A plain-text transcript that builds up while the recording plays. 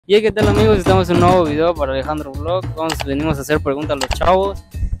Y ¿qué tal, amigos? Estamos en un nuevo video para Alejandro Vlog. Venimos a hacer preguntas a los chavos.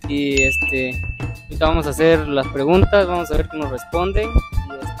 Y ahorita vamos a hacer las preguntas, vamos a ver qué nos responden.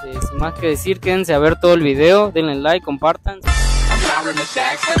 Y sin más que decir, quédense a ver todo el video, denle like, compartan.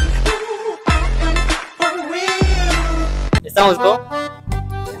 ¿Estamos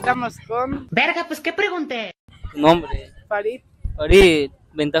con? Verga, pues ¿qué pregunté? ¿Tu nombre? Farid. Farid,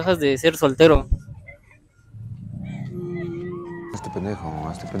 ventajas de ser soltero. Este pendejo.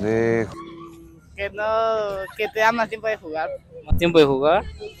 Que te da más tiempo de jugar. Más tiempo de jugar.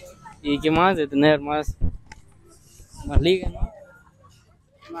 ¿Y qué más? De tener más liga, ¿no?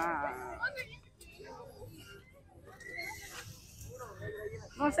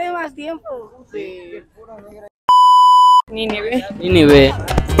 No sé, más tiempo. Sí. Ni ve. Ni ve.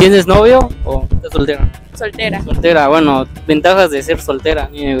 ¿Tienes novio o estás soltera? Soltera. Soltera, bueno, ventajas de ser soltera,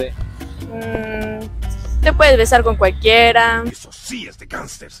 ni ve. Te puedes besar con cualquiera. Eso sí es de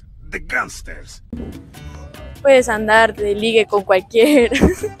gangsters. De gangsters. Puedes andar de ligue con cualquiera.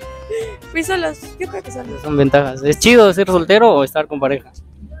 Pues yo creo que Son ventajas. ¿Es chido ser soltero o estar con pareja?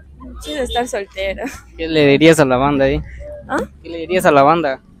 chido estar soltera. ¿Qué le dirías a la banda ahí? ¿Ah? ¿Qué le dirías a la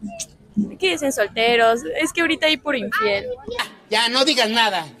banda? ¿Qué dicen solteros? Es que ahorita hay puro infiel. Ya, no digas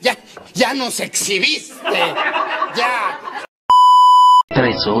nada. Ya nos exhibiste. Ya.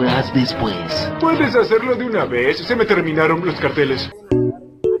 3 horas después. Puedes hacerlo de una vez. Se me terminaron los carteles.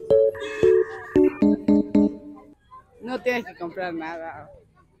 No tienes que comprar nada.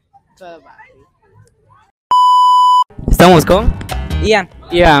 Todo va. ¿Estamos con? Ian.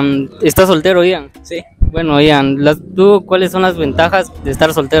 Ian, ¿estás soltero, Ian? Sí. Bueno, Ian, ¿tú cuáles son las ventajas de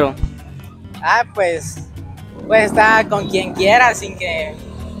estar soltero? Pues puedes estar con quien quieras sin que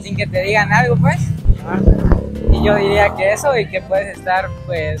te digan algo, pues. Y yo diría que eso, y que puedes estar,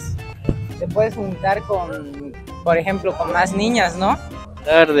 pues, te puedes juntar con, por ejemplo, con más niñas, ¿no?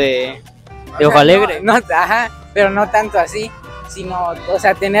 Estar de ojo alegre. No, ajá, pero no tanto así, sino, o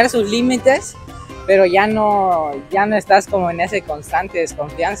sea, tener sus límites, pero ya no estás como en ese constante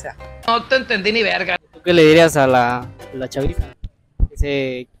desconfianza. No te entendí ni verga. ¿Tú qué le dirías a la chavita?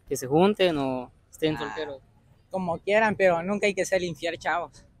 Que se junten o estén solteros. Como quieran, pero nunca hay que ser infiel,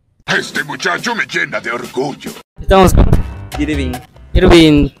 chavos. Este muchacho me llena de orgullo. Estamos con Irving.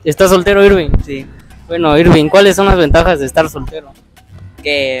 Irving. ¿Estás soltero, Irving? Sí. Bueno, Irving, ¿cuáles son las ventajas de estar soltero?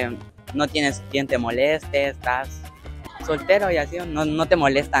 Que no tienes quien te moleste, estás soltero y así no te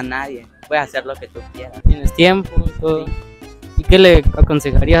molesta a nadie. Puedes hacer lo que tú quieras. Tienes tiempo y todo. Sí. ¿Y qué le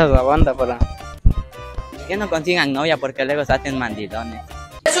aconsejarías a la banda para...? Que no consigan novia porque luego se hacen mandilones.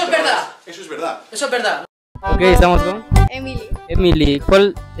 Eso es verdad. Eso es verdad. Eso es verdad. Ok, estamos con Emily. Emily.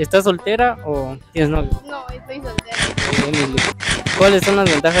 ¿Estás soltera o tienes novio? No, estoy soltera. Emily. ¿Cuáles son las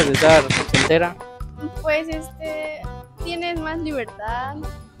ventajas de estar soltera? Pues tienes más libertad.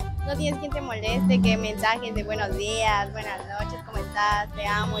 No tienes quien te moleste, que mensajes de buenos días, buenas noches, ¿cómo estás? Te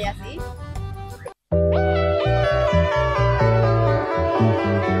amo y así.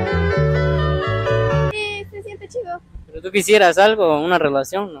 Se siente chido. ¿Pero tú quisieras algo, una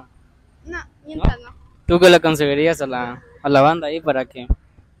relación, no? No, mientras no. ¿Tú qué le aconsejarías a la banda ahí para que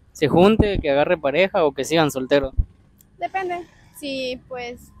se junte, que agarre pareja o que sigan solteros? Depende. Si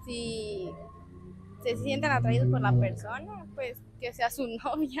se sienten atraídos por la persona, pues que sea su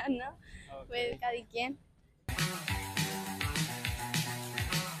novia, ¿no? Pues cada quien.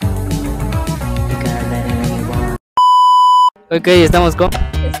 Ok, estamos con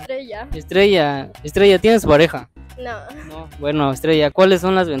Estrella. Estrella, ¿tienes pareja? No, No. Bueno, Estrella, ¿cuáles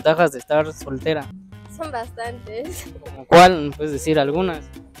son las ventajas de estar soltera? son bastantes. ¿Como cuál? ¿Puedes decir algunas?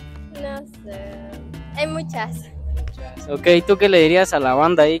 No sé. Hay muchas. Ok, ¿tú qué le dirías a la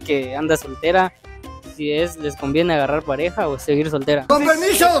banda ahí que anda soltera? Si les conviene agarrar pareja o seguir soltera. ¡Con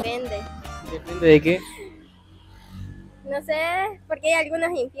permiso! Depende. ¿Depende de qué? No sé, porque hay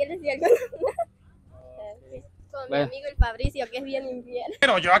algunos infieles y algunos no. Con Bueno. mi amigo el Fabricio, que es bien infiel.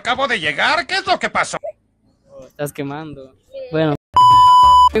 Pero yo acabo de llegar. ¿Qué es lo que pasó? Estás quemando. Bueno,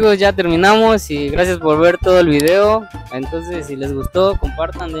 amigos, ya terminamos y gracias por ver todo el video. Entonces, si les gustó,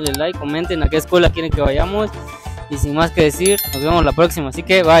 compartan, denle like, comenten a qué escuela quieren que vayamos. Y sin más que decir, nos vemos la próxima. Así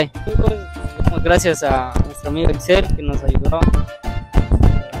que bye. Gracias a nuestro amigo Excel que nos ayudó a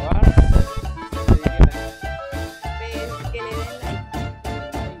grabar. Que le den like.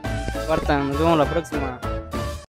 Compartan, nos vemos la próxima.